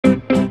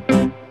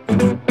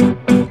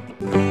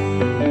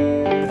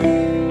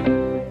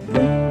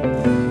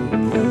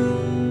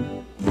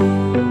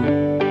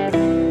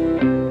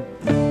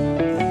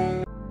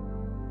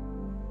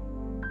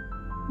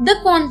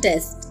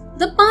contest,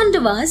 the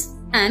Pandavas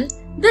and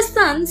the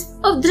sons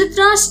of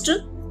Dhritarashtra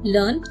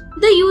learned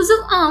the use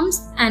of arms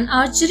and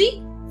archery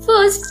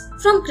first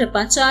from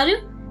Kripacharya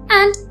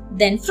and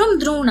then from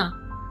Drona.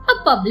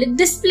 A public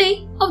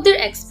display of their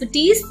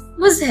expertise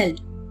was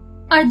held.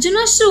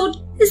 Arjuna showed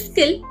his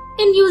skill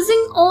in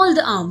using all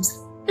the arms,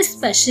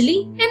 especially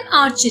in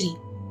archery.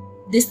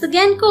 This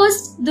again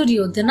caused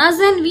Duryodhana's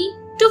envy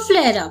to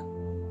flare up.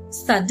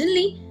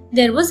 Suddenly,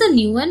 there was a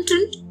new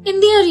entrant in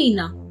the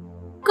arena.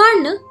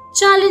 Karna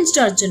challenged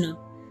Arjuna.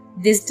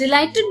 This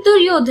delighted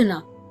Duryodhana.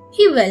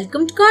 He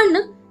welcomed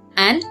Karna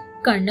and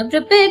Karna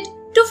prepared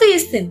to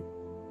face him.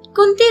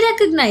 Kunti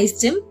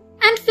recognized him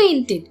and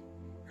fainted.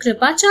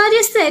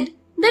 Kripacharya said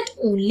that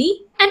only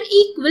an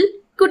equal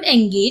could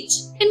engage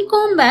in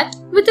combat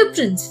with a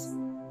prince.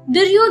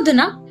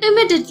 Duryodhana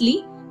immediately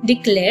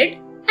declared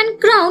and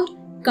crowned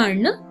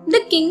Karna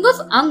the king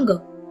of Anga.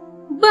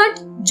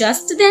 But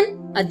just then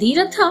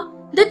Adhiratha,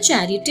 the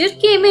charioteer,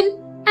 came in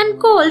and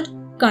called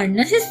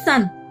Karna his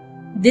son.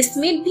 This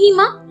made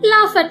Bhima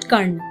laugh at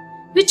Karna,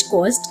 which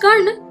caused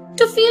Karna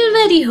to feel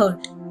very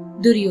hurt.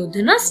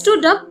 Duryodhana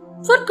stood up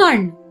for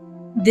Karna.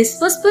 This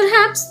was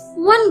perhaps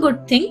one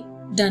good thing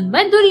done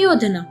by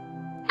Duryodhana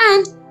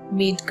and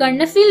made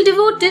Karna feel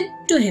devoted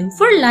to him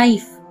for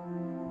life.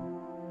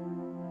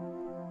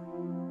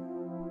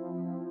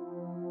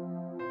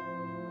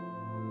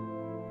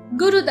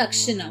 Guru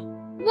Dakshina.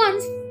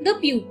 Once the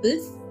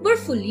pupils were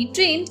fully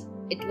trained,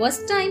 it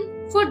was time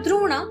for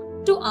Drona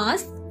to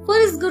ask for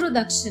his Guru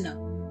Dakshina,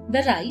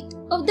 the right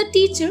of the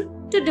teacher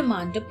to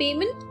demand a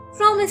payment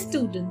from his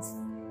students.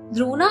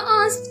 Drona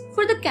asked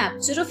for the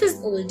capture of his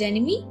old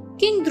enemy,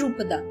 King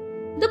Drupada.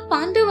 The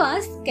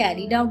Pandavas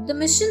carried out the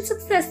mission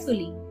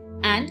successfully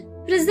and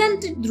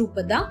presented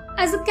Drupada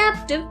as a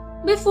captive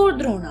before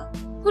Drona,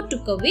 who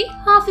took away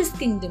half his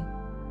kingdom.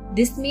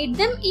 This made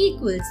them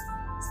equals,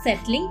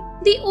 settling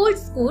the old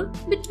score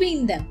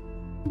between them.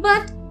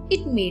 But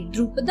it made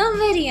Drupada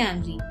very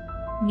angry.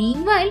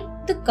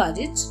 Meanwhile, the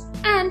courage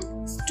and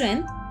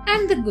strength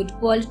and the good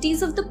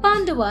qualities of the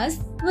Pandavas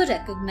were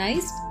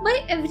recognized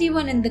by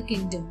everyone in the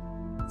kingdom.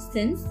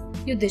 Since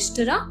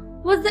Yudhishthira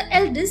was the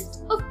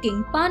eldest of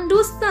King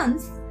Pandu's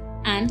sons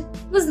and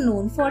was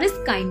known for his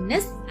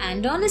kindness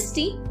and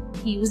honesty,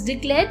 he was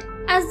declared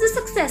as the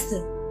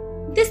successor.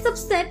 This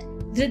upset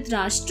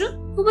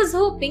Dhritarashtra, who was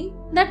hoping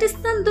that his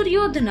son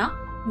Duryodhana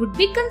would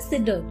be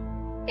considered.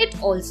 It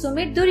also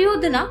made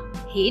Duryodhana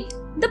hate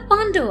the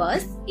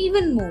Pandavas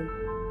even more.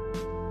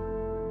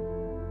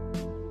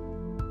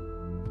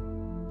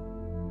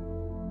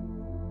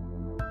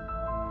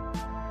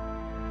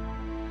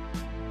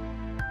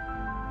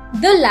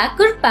 The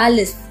lacquer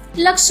palace,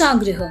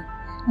 Lakshagriha.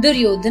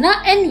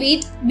 Duryodhana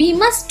envied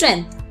Bhima's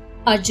strength,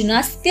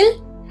 Arjuna's skill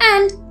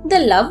and the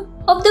love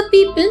of the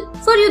people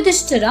for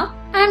Yudhishthira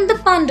and the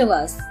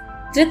Pandavas.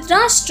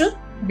 Dhritarashtra,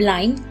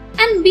 blind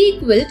and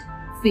beguiled,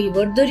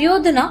 favored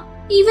Duryodhana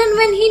even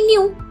when he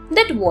knew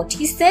that what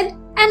he said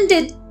and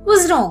did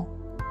was wrong.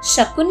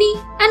 Shakuni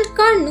and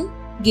Karna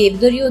gave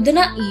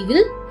Duryodhana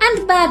evil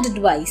and bad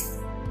advice.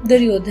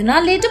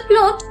 Duryodhana laid a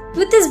plot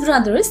with his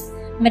brothers,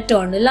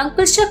 maternal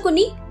uncle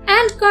Shakuni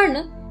and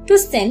Karna, to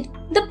send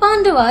the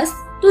Pandavas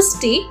to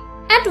stay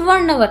at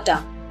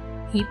Varnavata.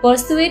 He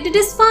persuaded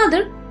his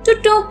father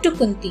to talk to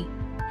Kunti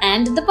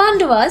and the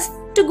Pandavas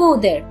to go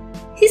there.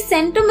 He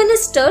sent a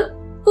minister,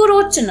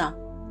 Purochana,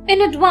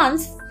 in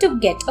advance to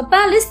get a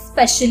palace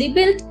specially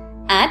built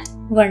at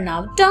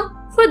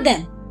Varnavata for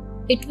them.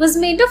 It was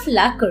made of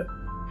lacquer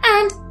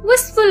and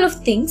was full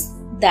of things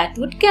that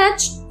would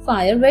catch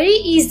fire very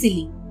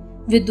easily.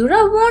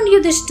 Vidura warned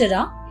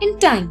Yudhishthira in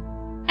time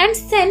and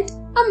sent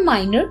a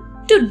miner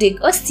to dig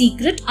a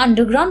secret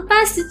underground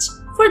passage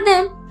for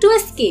them to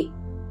escape.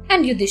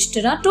 And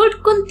Yudhishthira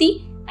told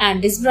Kunti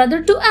and his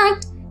brother to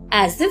act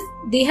as if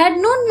they had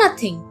known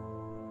nothing.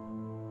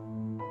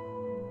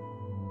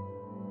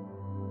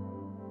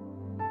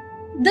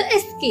 The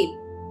escape.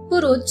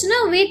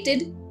 Purochana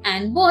waited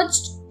and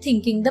watched,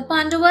 thinking the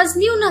Pandavas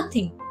knew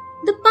nothing.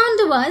 The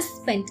Pandavas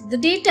spent the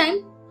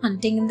daytime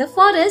hunting in the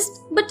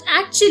forest, but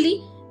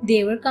actually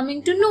they were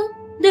coming to know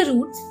the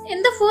routes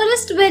in the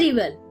forest very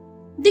well.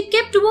 They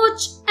kept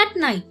watch at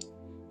night.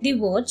 They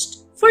watched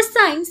for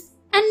signs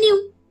and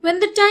knew when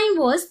the time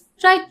was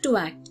right to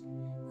act.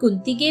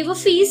 Kunti gave a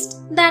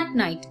feast that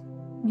night.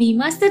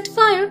 Bhima set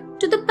fire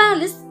to the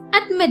palace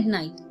at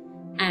midnight,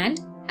 and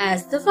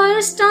as the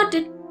fire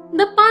started,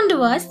 the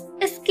Pandavas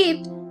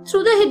escaped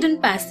through the hidden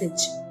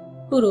passage.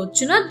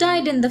 Purochana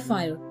died in the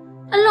fire,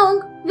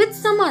 along with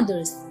some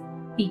others.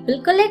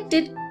 People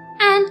collected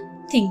and,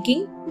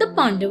 thinking the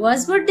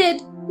Pandavas were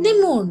dead, they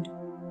mourned.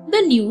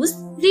 The news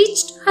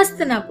reached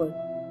Hastinapur,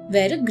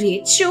 where a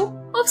great show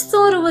of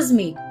sorrow was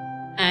made,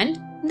 and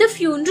the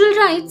funeral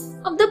rites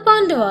of the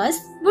Pandavas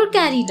were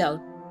carried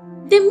out.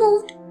 They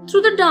moved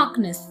through the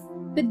darkness,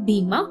 with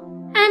Bhima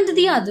and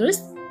the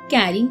others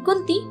carrying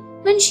Kunti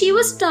when she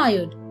was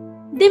tired.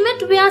 They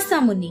met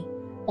Vyasa Muni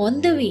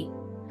on the way,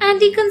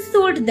 and he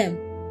consoled them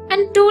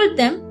and told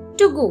them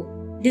to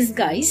go,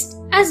 disguised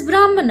as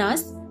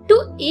Brahmanas, to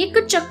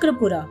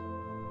Ekachakrapura.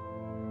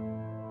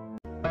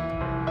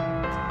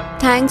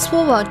 Thanks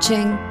for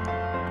watching.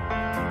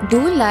 Do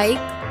like,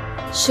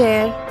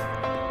 share,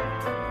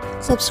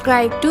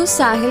 subscribe to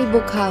Sahil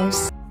Book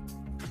House.